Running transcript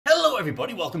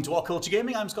everybody, welcome to WhatCulture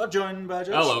Gaming. I'm Scott, joined by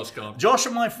Josh. Hello, Scott. Josh,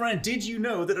 my friend, did you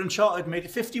know that Uncharted made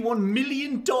 $51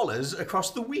 million across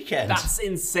the weekend? That's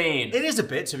insane. It is a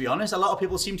bit, to be honest. A lot of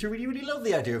people seem to really, really love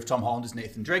the idea of Tom Holland as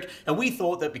Nathan Drake, and we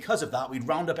thought that because of that, we'd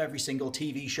round up every single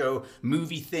TV show,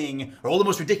 movie thing, or all the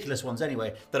most ridiculous ones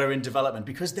anyway, that are in development,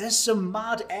 because there's some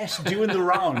mad S doing the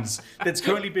rounds that's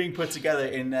currently being put together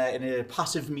in a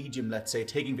passive medium, let's say,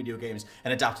 taking video games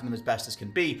and adapting them as best as can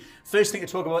be. First thing to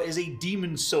talk about is a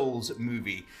Demon Souls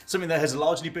movie, something that has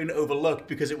largely been overlooked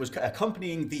because it was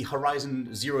accompanying the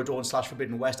Horizon Zero Dawn /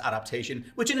 Forbidden West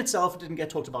adaptation, which in itself didn't get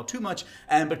talked about too much,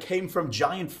 but came from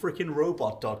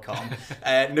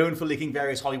giantfrickinrobot.com, known for leaking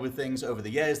various Hollywood things over the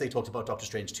years. They talked about Doctor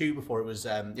Strange 2 before it was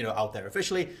out there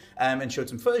officially, and showed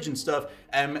some footage and stuff.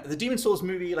 The Demon Souls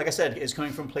movie, like I said, is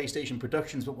coming from PlayStation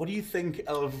Productions, but what do you think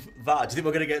of that? Do you think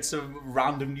we're going to get some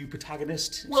random new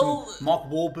protagonist? Well, some Mark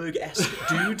Wahlberg-esque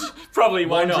dude? Probably,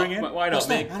 why not? In? Why not?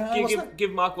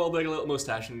 Give Mark Wahlberg a little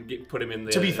mustache and put him in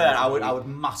there. To be fair, I would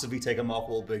massively take a Mark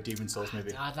Wahlberg Demon Souls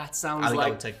movie. That sounds I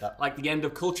would take that. Like the end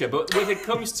of culture. But when it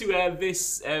comes to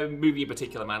this movie in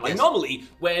particular, man, like normally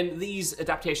when these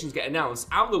adaptations get announced,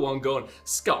 I'm the one going,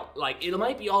 Scott, like it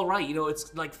might be all right,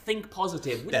 it's like think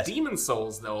positive. With Demon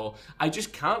Souls though, I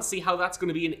just can't see how that's going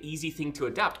to be an easy thing to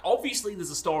adapt. Obviously there's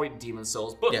a story to Demon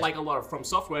Souls, but like a lot of From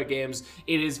Software games,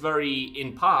 it is very,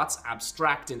 in parts,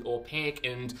 abstract and opaque,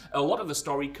 and a lot of the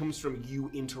story comes from you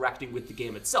interacting with the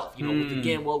game itself, with the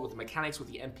game world, with the mechanics,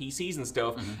 with the NPCs and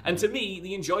stuff. And to me,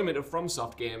 the enjoyment of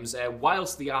FromSoft games,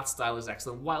 whilst the art style is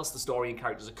excellent, whilst the story and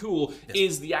characters are cool,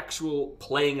 is the actual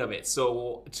playing of it.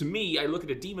 So to me, I look at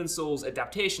a Demon Souls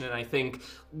adaptation and I think,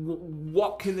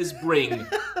 what can this bring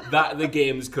that the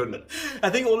games couldn't? I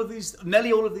think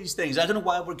nearly all of these things, I don't know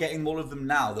why we're getting more of them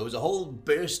now. There was a whole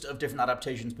burst of different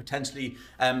adaptations potentially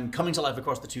coming to life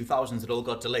across the 2000s that all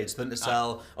got delayed. Splinter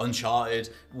Cell, Uncharted,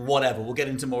 whatever. We'll get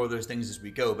into more of those things as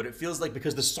we go. But it feels like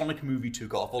because the Sonic movie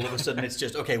took off, all of a sudden it's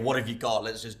just, okay, what have you got?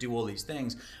 Let's just do all these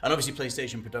things. And obviously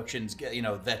PlayStation Productions,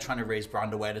 they're trying to raise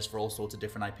brand awareness for all sorts of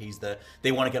different IPs that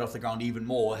they want to get off the ground even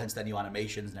more, hence their new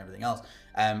animations and everything else,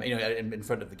 in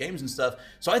front of the games and stuff.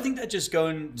 So I think they're just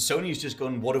going, Sony's just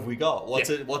going, what have we got?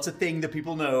 What's a thing that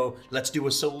people know? Let's do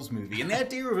a Souls movie. And the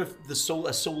idea of a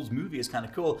Souls movie is kind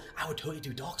of cool. I would totally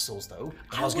do Dark Souls though.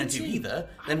 If I was going to do either,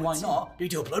 then why not? Do you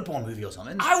do a Bloodborne movie or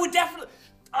something? I would definitely.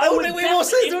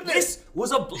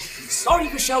 Sorry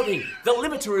for shouting. The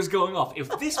limiter is going off. If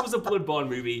this was a Bloodborne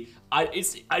movie,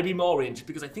 I'd be more in,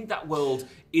 because I think that world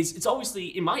it's obviously,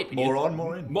 in my opinion,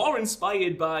 more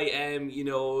inspired by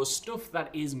stuff that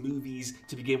is movies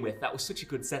to begin with. That was such a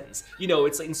good sentence.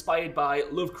 It's like inspired by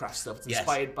Lovecraft stuff. It's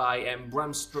inspired by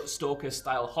Bram Stoker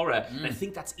style horror. And I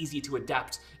think that's easier to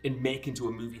adapt and make into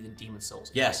a movie than Demon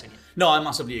Souls. Yes. No, I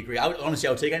massively agree. I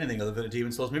would take anything other than a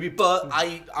Demon Souls movie, but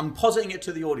I'm positing it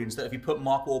to the audience that if you put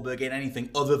Mark Wahlberg in anything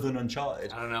other than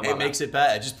Uncharted, it makes it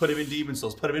better. Just put him in Demon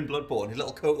Souls, put him in Bloodborne, his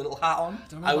little coat, little hat on.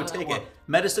 I would take it.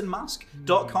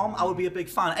 MedicineMask.com, I would be a big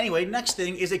fan. Anyway, next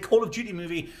thing is a Call of Duty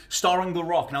movie starring The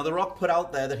Rock. Now, The Rock put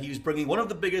out there that he was bringing one of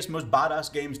the biggest, most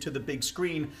badass games to the big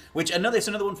screen, which it's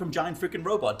another one from Giant Freaking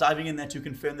Robot, diving in there to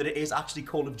confirm that it is actually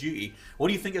Call of Duty. What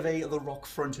do you think of a The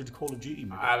Rock-fronted Call of Duty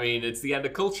movie? I mean, it's the end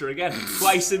of culture again,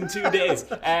 twice in 2 days.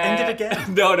 Ended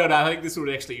again? No, I think this would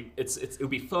actually, it'll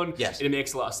be fun. Yes. It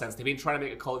makes a lot of sense. They've been trying to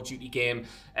make a Call of Duty game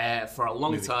for a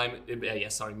long time.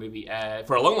 Movie.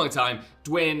 For a long time.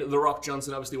 Dwayne The Rock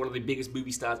Johnson, obviously one of the biggest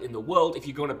movie stars in the world. If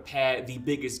you're going to pair the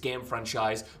biggest game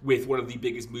franchise with one of the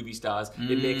biggest movie stars,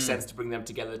 it makes sense to bring them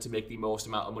together to make the most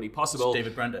amount of money possible. It's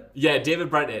David Brent. Yeah, David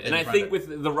Brent. And I think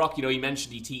with The Rock, he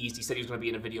mentioned, he said he was going to be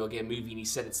in a video game movie, and he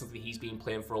said it's something he's been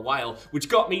playing for a while, which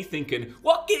got me thinking,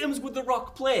 what games would The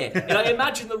Rock play? And I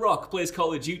imagine The Rock plays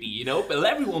Call of Duty, but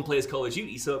everyone plays Call of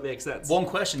Duty, so it makes sense. One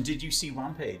question, did you see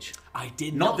Rampage? I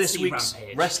did not this see week's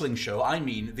Rampage. Wrestling show, I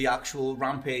mean the actual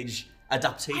Rampage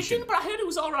adaptation. I didn't, but I heard it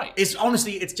was all right.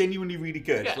 It's genuinely really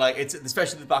good. Yeah. Like, it's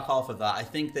especially the back half of that. I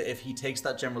think that if he takes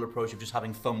that general approach of just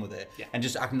having fun with it and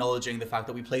just acknowledging the fact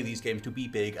that we play these games to be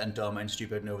big and dumb and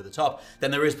stupid and over the top, then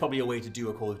there is probably a way to do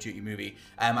a Call of Duty movie.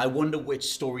 I wonder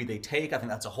which story they take. I think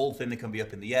that's a whole thing that can be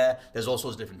up in the air. There's all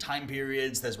sorts of different time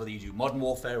periods. There's whether you do Modern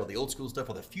Warfare or the old school stuff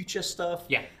or the future stuff.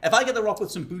 Yeah. If I get The Rock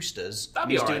with some boosters, that'd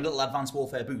be doing little Advanced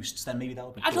Warfare boosts, then maybe that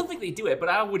would be cool. I don't think they do it, but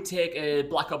I would take a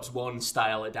Black Ops 1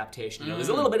 style adaptation adaptation. You know, there's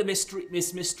a little bit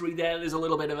of mystery there. There's a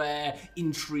little bit of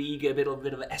intrigue, a bit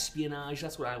of espionage.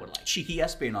 That's what I would like. Cheeky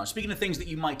espionage. Speaking of things that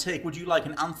you might take, would you like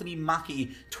an Anthony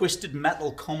Mackie Twisted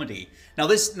Metal comedy? Now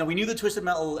we knew the Twisted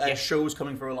Metal show was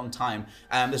coming for a long time.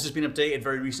 This has been updated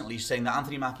very recently, saying that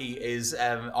Anthony Mackie is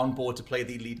on board to play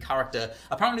the lead character.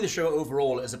 Apparently, the show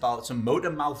overall is about some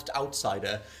motor-mouthed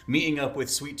outsider meeting up with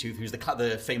Sweet Tooth, who's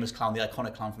the famous clown, the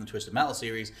iconic clown from the Twisted Metal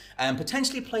series,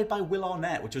 potentially played by Will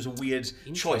Arnett, which was a weird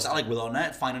choice. I like Will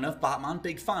Arnett, fine enough, Batman,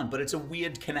 big fan, but it's a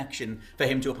weird connection for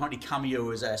him to apparently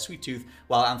cameo as Sweet Tooth,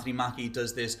 while Anthony Mackie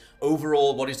does this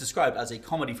overall, what is described as a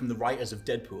comedy from the writers of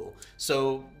Deadpool.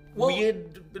 So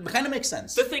weird, it kind of makes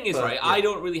sense. The thing is, I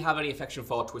don't really have any affection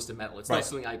for Twisted Metal. It's not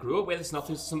something I grew up with. It's not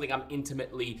something I'm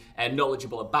intimately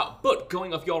knowledgeable about. But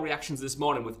going off your reactions this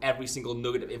morning with every single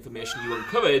nugget of information you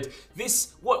uncovered,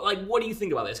 what do you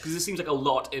think about this? Because this seems like a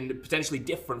lot and potentially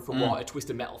different from what a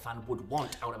Twisted Metal fan would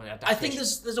want out of an adaptation. I think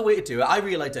there's a way to do it. I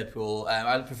really like Deadpool.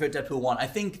 I prefer Deadpool 1. I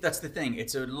think that's the thing.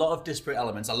 It's a lot of disparate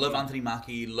elements. I love Anthony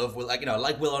Mackie. Love Will,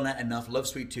 like Will Arnett enough. Love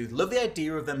Sweet Tooth. Love the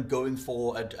idea of them going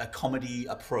for a comedy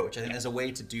approach. I think there's a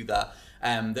way to do that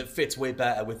that fits way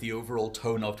better with the overall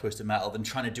tone of Twisted Metal than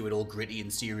trying to do it all gritty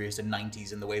and serious and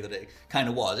 90s in the way that it kind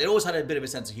of was. It always had a bit of a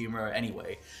sense of humor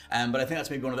anyway, but I think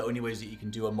that's maybe one of the only ways that you can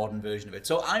do a modern version of it.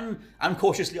 So I'm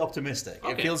cautiously optimistic.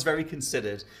 Okay. It feels very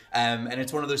considered, and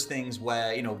it's one of those things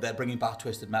where, you know, they're bringing back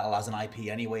Twisted Metal as an IP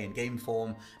anyway in game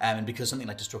form, and because something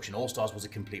like Destruction All-Stars was a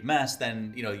complete mess,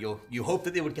 then, you know, you hope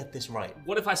that they would get this right.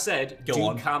 What if I said do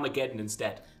Carmageddon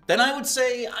instead? Then I would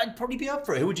say I'd probably be up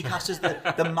for it. Who would you cast as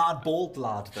the mad bald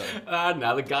lad, though?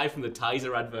 Now the guy from the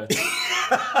Tizer advert.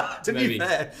 To be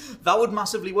fair, that would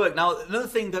massively work. Now, another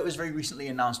thing that was very recently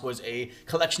announced was a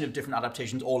collection of different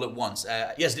adaptations all at once.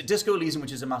 Yes, Disco Elysium,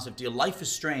 which is a massive deal. Life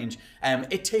is Strange.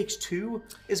 It Takes Two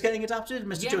is getting adapted.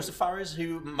 Mr. Joseph Fares,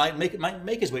 who might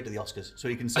make his way to the Oscars, so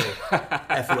he can say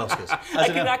F the Oscars. I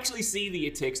can actually see the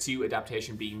It Takes Two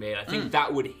adaptation being made. I think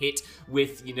that would hit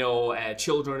with, you know,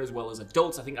 children as well as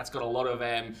adults. I think that's got a lot of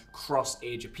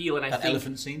cross-age appeal, and I think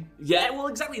elephant scene. Yeah, well,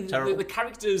 exactly. The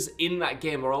characters in that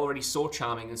game are already so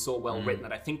charming and so well written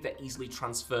that I think they're easily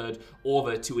transferred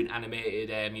over to an animated,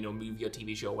 movie or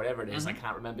TV show, whatever it is. I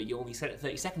can't remember. You only said it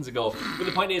 30 seconds ago. But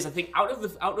the point is, I think out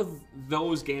of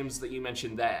those games that you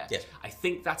mentioned there, I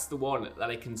think that's the one that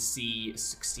I can see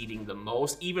succeeding the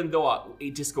most. Even though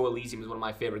Disco Elysium is one of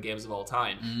my favorite games of all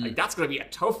time, like that's going to be a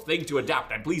tough thing to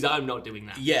adapt. And please, I'm not doing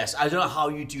that. Yes, I don't know how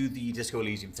you do the Disco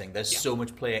Elysium thing. There's so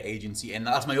much player agency, and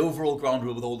that's my overall ground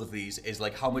rule with all of these, is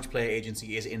like how much player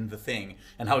agency is in the thing,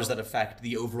 and how does that affect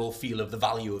the overall feel of the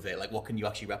value of it? Like, what can you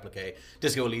actually replicate?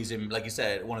 Disco Elysium, like you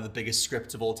said, one of the biggest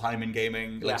scripts of all time in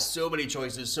gaming. Like, so many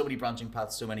choices, so many branching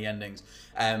paths, so many endings.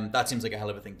 That seems like a hell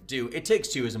of a thing to do. It Takes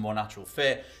Two is a more natural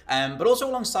fit, but also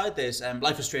alongside this,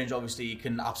 Life is Strange obviously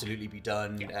can absolutely be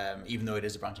done, even though it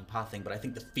is a branching path thing. But I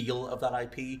think the feel of that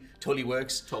IP totally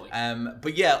works.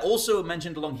 But yeah, also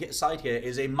mentioned alongside here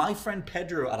is a My Friend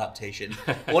Pedro adaptation.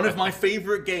 One of my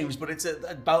favorite games, but it's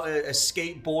about a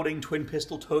skateboarding, twin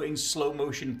pistol toting, slow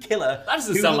motion killer. That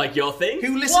doesn't sound like your thing.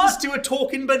 Who listens to a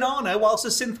talking banana whilst a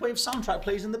synthwave soundtrack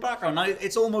plays in the background. Now,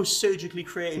 it's almost surgically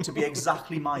created to be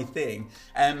exactly my thing.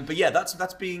 But yeah,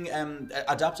 that's being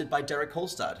adapted by Derek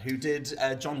Kolstad, who did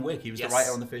John Wick. He was the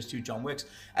writer on the first 2 John Wicks.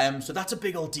 So that's a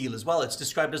big old deal as well. It's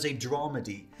described as a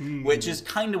dramedy, which is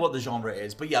kind of what the genre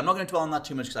is. But yeah, I'm not going to dwell on that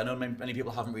too much because I know many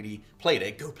people haven't really played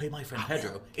it. Go play My Friend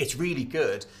Pedro. It's really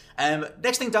good.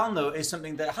 Next thing down, though, is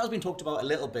something that has been talked about a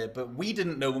little bit, but we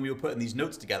didn't know when we were putting these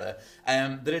notes together,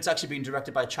 that it's actually been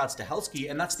directed by Chad Stahelski,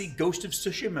 and that's the Ghost of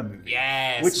Tsushima movie.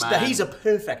 Yes, which he's a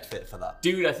perfect fit for that.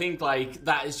 Dude, I think like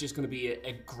that is just going to be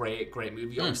a great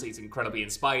movie. Obviously, it's incredibly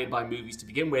inspired by movies to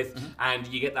begin with, and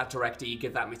you get that director, you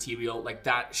get that material, like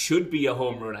that should be a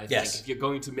home run, I think. If you're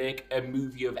going to make a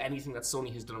movie of anything that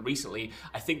Sony has done recently,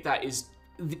 I think that is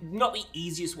not the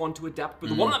easiest one to adapt, but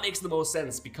the one that makes the most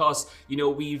sense because, you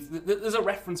know, there's a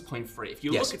reference point for it. If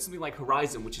you look at something like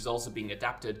Horizon, which is also being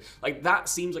adapted, like that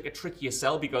seems like a trickier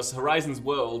sell because Horizon's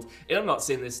world, and I'm not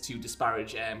saying this to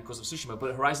disparage Ghost of Tsushima,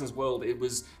 but Horizon's world, it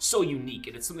was so unique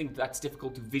and it's something that's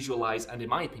difficult to visualize and, in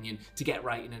my opinion, to get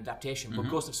right in an adaptation. But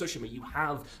Ghost of Tsushima, you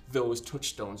have those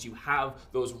touchstones, you have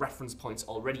those reference points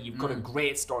already, you've got a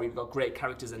great story, you've got great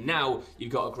characters, and now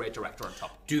you've got a great director on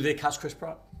top. Do they cast Chris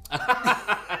Pratt?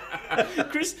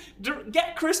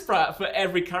 get Chris Pratt for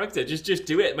every character. Just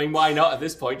do it. I mean, why not at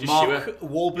this point? Just Mark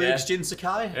Wahlberg's Jin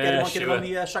Sakai. Get him on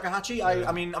the Shakuhachi.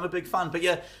 I mean, I'm a big fan. But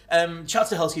yeah, Chad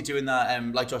Stahelski doing that,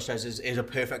 like Josh says, is a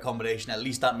perfect combination. At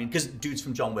least that means, because dude's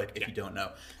from John Wick, if you don't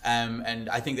know. And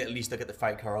I think that at least they'll get the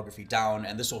fight choreography down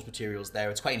and the source materials there.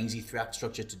 It's quite an easy 3-act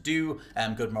structure to do.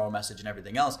 Good moral message and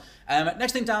everything else.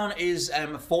 Next thing down is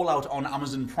Fallout on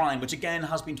Amazon Prime, which again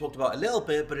has been talked about a little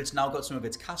bit, but it's now got some of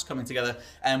its cast coming together,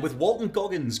 with Walton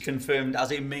Goggins confirmed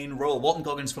as a main role. Walton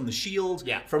Goggins from The Shield,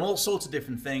 from all sorts of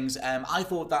different things. I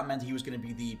thought that meant he was going to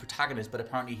be the protagonist, but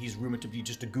apparently he's rumored to be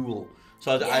just a ghoul.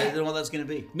 So I don't know what that's going to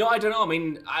be. No, I don't know. I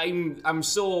mean, I'm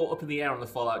so up in the air on the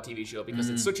Fallout TV show because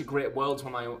it's such a great world. It's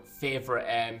one of my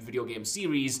favorite video game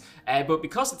series. But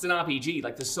because it's an RPG,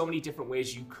 like there's so many different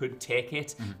ways you could take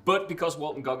it. But because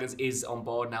Walton Goggins is on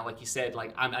board now, like you said,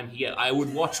 like I'm here. I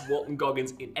would watch Walton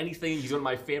Goggins in anything. He's one of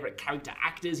my favorite character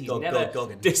actors. He's never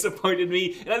disappointed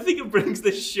me, and I think it brings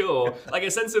the show like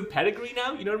a sense of pedigree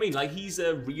now. You know what I mean? Like he's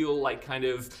a real like kind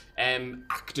of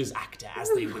actor's actor, as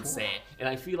they would say. And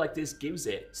I feel like this gives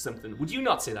it something. Would you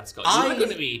not say that, Scott? You're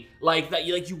going to be like that.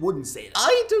 You wouldn't say that.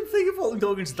 I don't think of Walton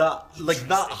Goggins that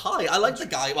high. I like the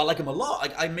guy. I like him a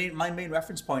lot. My main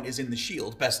reference point is in The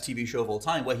Shield, best TV show of all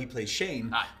time, where he plays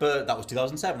Shane. But that was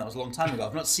 2007. That was a long time ago.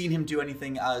 I've not seen him do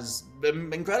anything as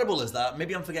incredible as that.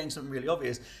 Maybe I'm forgetting something really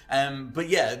obvious. But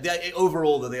yeah,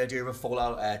 overall, the idea of a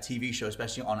Fallout TV show,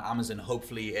 especially on Amazon,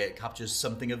 hopefully it captures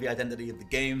something of the identity of the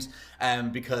games.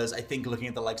 Because I think looking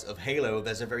at the likes of Halo,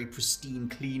 there's a very pristine,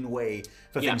 clean way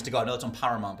for things to go. I know it's on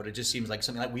Paramount, but it just seems like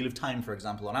something like Wheel of Time, for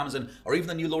example, on Amazon, or even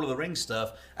the new Lord of the Rings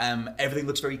stuff. Everything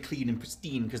looks very clean and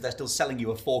pristine because they're still selling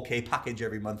you a 4K package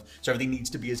every month, so everything needs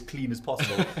to be as clean as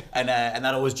possible. and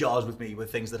that always jars with me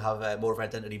with things that have more of an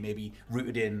identity, maybe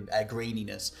rooted in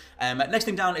graininess. Next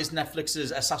thing down is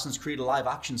Netflix's Assassin's Creed live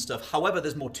action stuff. However,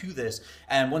 there's more to this.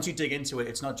 Once you dig into it,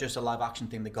 it's not just a live action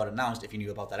thing that got announced, if you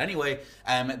knew about that anyway.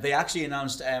 They actually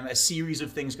announced a series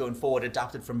of things going forward,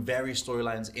 adapted from various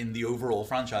storylines in the overall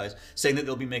franchise, saying that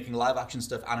they'll be making live action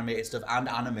stuff, animated stuff, and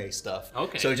anime stuff.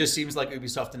 Okay. So it just seems like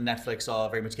Ubisoft and Netflix are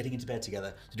very much getting into bed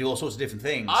together to do all sorts of different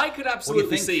things. I could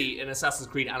absolutely see an Assassin's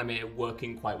Creed anime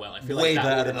working quite well. I feel way like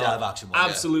better than the live action one.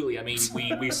 Absolutely. I mean,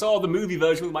 we saw the movie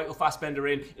version with Michael Fassbender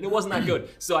in, and it wasn't that good.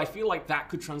 So I feel like that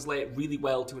could translate really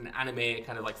well to an anime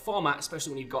kind of like format,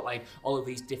 especially when you've got like all of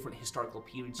these different historical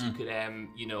periods you could,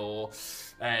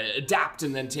 adapt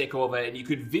and then take over, and you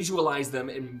could visualize them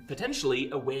in potentially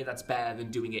a way that's better than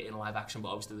doing it in live action, but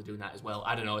obviously they're doing that as well.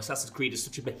 I don't know, Assassin's Creed is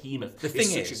such a behemoth. The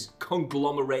thing is, such a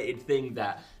conglomerated thing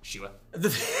that, sure. The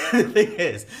thing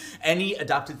is, any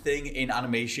adapted thing in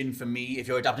animation, for me, if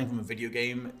you're adapting from a video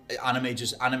game,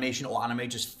 animation or anime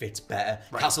just fits better.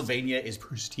 Right. Castlevania is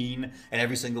pristine in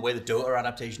every single way. The Dota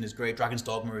adaptation is great. Dragon's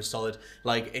Dogma is solid.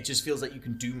 Like, it just feels like you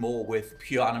can do more with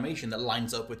pure animation that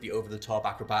lines up with the over-the-top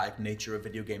acrobatic nature of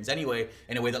video games anyway,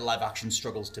 in a way that live action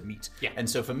struggles to meet. Yeah. And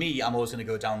so for me, I'm always going to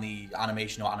go down the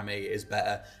animation or anime is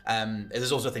better.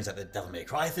 There's also things like the Devil May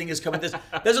Cry thing is coming. There's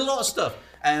a lot of stuff.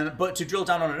 But to drill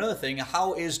down on another thing,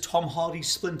 how is Tom Hardy's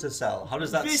Splinter Cell? How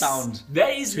does that sound?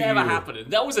 That is never happening.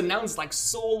 That was announced like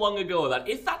so long ago that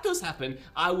if that does happen,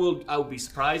 I would be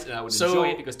surprised and I would enjoy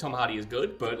it because Tom Hardy is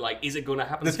good. But like, is it going to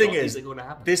happen? The thing is it going to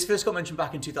happen? This first got mentioned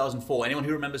back in 2004. Anyone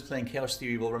who remembers playing Chaos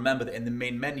Theory will remember that in the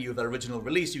main menu of the original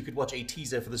release, you could watch a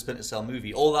teaser for the Splinter Cell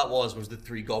movie. All that was the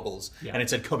 3 goggles, and it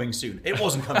said coming soon. It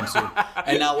wasn't coming soon.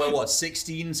 And now we're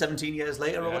 16, 17 years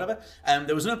later or whatever.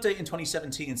 There was an update in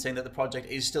 2017 saying that the project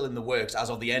is still in the works as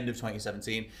of the end of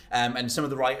 2017. And some of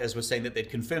the writers were saying that they'd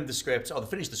confirmed the script, or they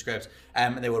finished the script,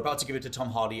 and they were about to give it to Tom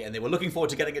Hardy, and they were looking forward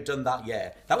to getting it done that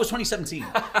year. That was 2017.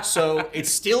 So it's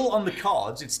still on the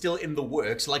cards, it's still in the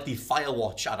works, like the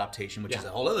Firewatch adaptation, which is a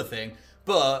whole other thing.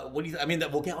 But what do you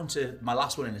we'll get on to my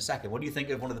last one in a second. What do you think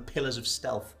of one of the pillars of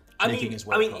stealth making his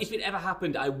way across? If it ever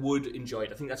happened, I would enjoy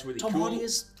it. I think that's really cool. Tom Hardy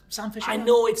is Sam Fisher? I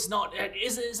know it's not.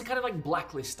 It's a kind of like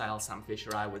Blacklist style Sam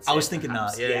Fisher, I would say. I was thinking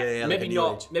perhaps. That. Yeah. Maybe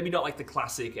not like the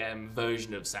classic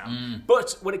version of Sam.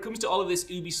 But when it comes to all of this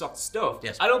Ubisoft stuff,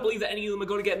 I don't believe that any of them are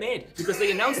going to get made because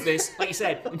they announced this, like you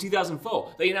said, in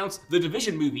 2004. They announced the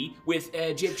Division movie with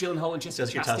Jake Gyllenhaal and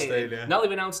Jessica Chastain. Now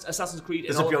they've announced Assassin's Creed.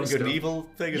 There's a Beyond Good and Evil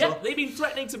thing as well. Yeah, they've been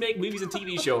threatening to make movies and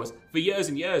TV shows for years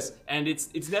and years, and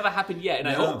it's never happened yet. And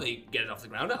I hope they get it off the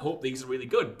ground. I hope these are really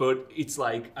good, but it's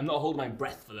like I'm not holding my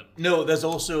breath for them. No, there's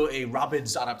also a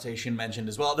Rabbids adaptation mentioned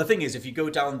as well. The thing is, if you go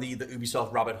down the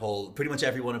Ubisoft rabbit hole, pretty much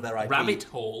every one of their IP... Rabbit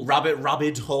hole?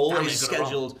 Rabbit hole is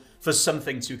scheduled for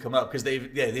something to come up, because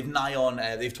they've nigh on,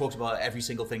 they've talked about every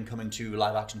single thing coming to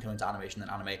live action, coming to animation and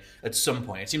anime at some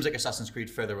point. It seems like Assassin's Creed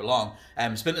further along.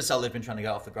 Splinter Cell, they've been trying to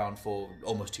get off the ground for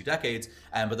almost 2 decades,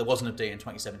 but there was an update in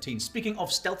 2017. Speaking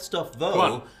of stealth stuff,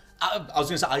 though, I was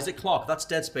going to say Isaac Clarke, that's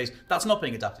Dead Space. That's not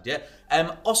being adapted yet.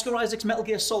 Oscar Isaac's Metal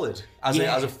Gear Solid as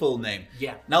a full name.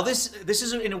 Yeah. Now this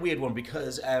is in a weird one,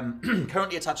 because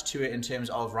currently attached to it in terms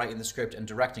of writing the script and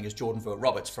directing is Jordan Vogt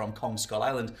Roberts from Kong Skull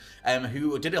Island,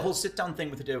 who did a whole sit-down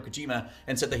thing with Hideo Kojima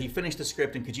and said that he finished the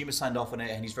script and Kojima signed off on it,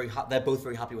 and they're both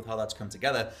very happy with how that's come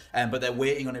together. But they're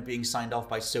waiting on it being signed off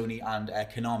by Sony and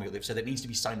Konami. They've said it needs to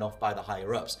be signed off by the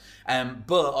higher ups.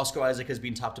 But Oscar Isaac has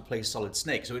been tapped to play Solid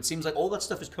Snake, so it seems like all that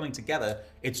stuff is coming together.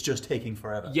 It's just taking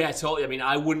forever. Yeah, totally. I mean,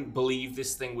 I wouldn't believe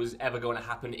this thing was ever going to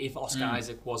happen if Oscar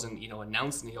Isaac wasn't,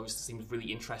 announced, and he obviously seems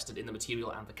really interested in the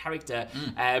material and the character.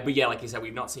 But yeah, like you said,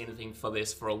 we've not seen anything for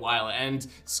this for a while. And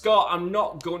Scott, I'm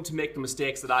not going to make the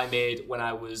mistakes that I made when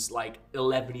I was like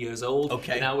 11 years old.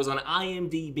 Okay. And I was on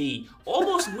IMDb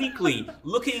almost weekly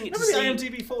looking to see... Remember the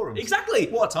IMDb forums? Exactly.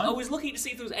 What time? I was looking to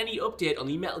see if there was any update on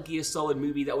the Metal Gear Solid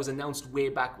movie that was announced way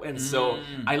back when. So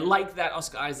I like that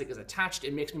Oscar Isaac is attached.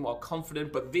 It makes me more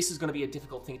confident, but this is going to be a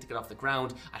difficult thing to get off the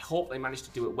ground. I hope they manage to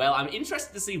do it well. I'm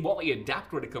interested to see what they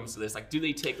adapt when it comes to this. Like, do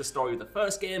they take the story of the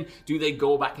first game? Do they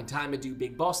go back in time and do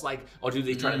Big Boss? Or do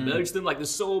they try to merge them? There's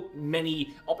so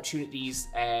many opportunities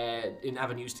in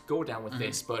avenues to go down with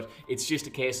this, but it's just a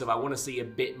case of I want to see a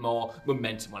bit more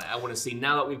momentum on it. I want to see,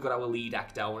 now that we've got our lead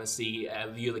actor, I want to see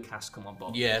the other cast come on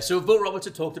board. Yeah, so Vogt Roberts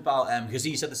had talked about, because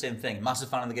he said the same thing, massive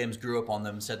fan of the games, grew up on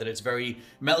them, said that it's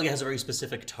Metal Gear has a very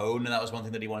specific tone, and that was one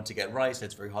thing that he wanted to get right, so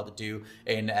it's very hard to do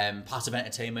in passive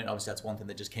entertainment. Obviously, that's one thing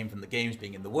that just came from the games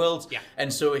being in the world. Yeah.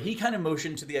 And so he kind of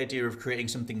motioned to the idea of creating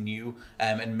something new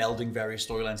and melding various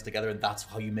storylines together, and that's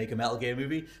how you make a Metal Gear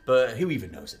movie. But who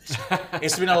even knows at this point?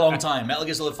 It's been a long time. Metal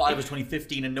Gear Solid 5 was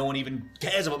 2015, and no one even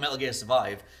cares about Metal Gear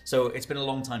Survive. So it's been a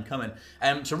long time coming.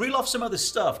 To reel off some other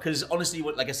stuff, because honestly,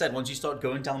 like I said, once you start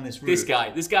going down this route...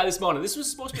 This guy this morning, this was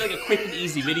supposed to be like a quick and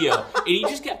easy video, and he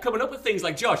just kept coming up with things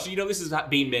like, Josh, this is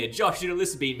being made. Josh, this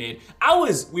is being made.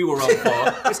 Hours we were on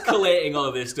for, just collating all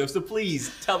of this stuff, so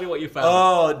please, tell me what you found.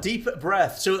 Oh, deep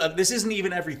breath. So this isn't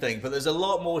even everything, but there's a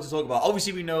lot more to talk about.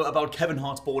 Obviously, we know about Kevin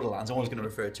Hart's Borderlands. I'm always going to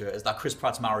refer to it as that. Chris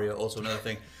Pratt's Mario, also another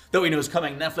thing that we know is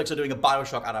coming. Netflix are doing a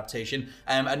Bioshock adaptation.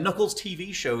 A Knuckles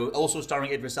TV show, also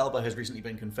starring Idris Elba, has recently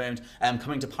been confirmed,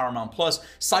 coming to Paramount+.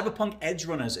 Cyberpunk Edge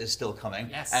Runners is still coming.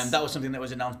 Yes. That was something that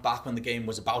was announced back when the game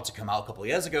was about to come out a couple of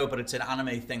years ago, but it's an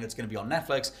anime thing that's going to be on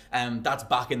Netflix. That's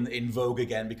back in vogue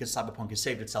again because Cyberpunk has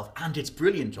saved itself, and it's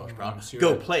brilliant, Josh Brown. Sure.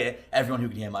 Go play it, everyone who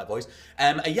can hear my voice.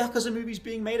 A Yakuza movie's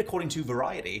being made, according to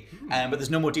Variety, but there's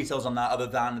no more details on that other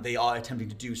than they are attempting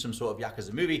to do some sort of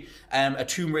Yakuza movie. A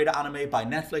Tomb Raider anime by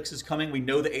Netflix is coming. We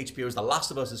know that HBO's The Last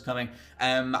of Us is coming.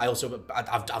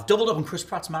 I've doubled up on Chris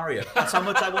Pratt's Mario. That's how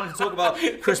much I wanted to talk about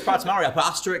Chris Pratt's Mario. I put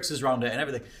asterisks around it and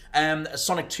everything.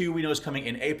 Sonic 2 we know is coming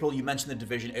in April. You mentioned The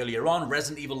Division earlier on.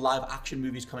 Resident Evil live action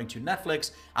movies coming to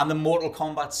Netflix, and the Mortal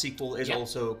Kombat sequel is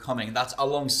also coming. That's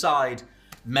alongside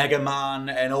Mega Man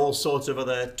and all sorts of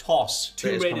other toss.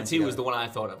 Tomb Raider 2 was the one I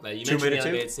thought of there. You mentioned the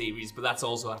animated series, but that's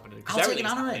also happening. I'll take an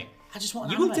anime. Happening. I just want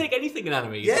an You anime. will take anything in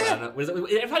anime. Yeah.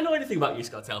 If I know anything about you,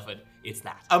 Scott Telford, it's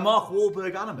that. A Mark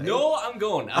Wahlberg anime? No, I'm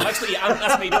going. That's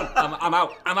me done. I'm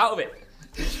out. I'm out of it.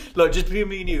 Look, just between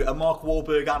me and you, a Mark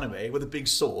Wahlberg anime with a big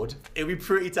sword, it'd be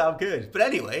pretty damn good. But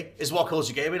anyway, it's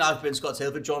WhatCulture Gaming. I've been Scott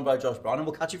Telford, joined by Josh Brown, and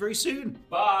we'll catch you very soon.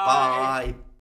 Bye. Bye.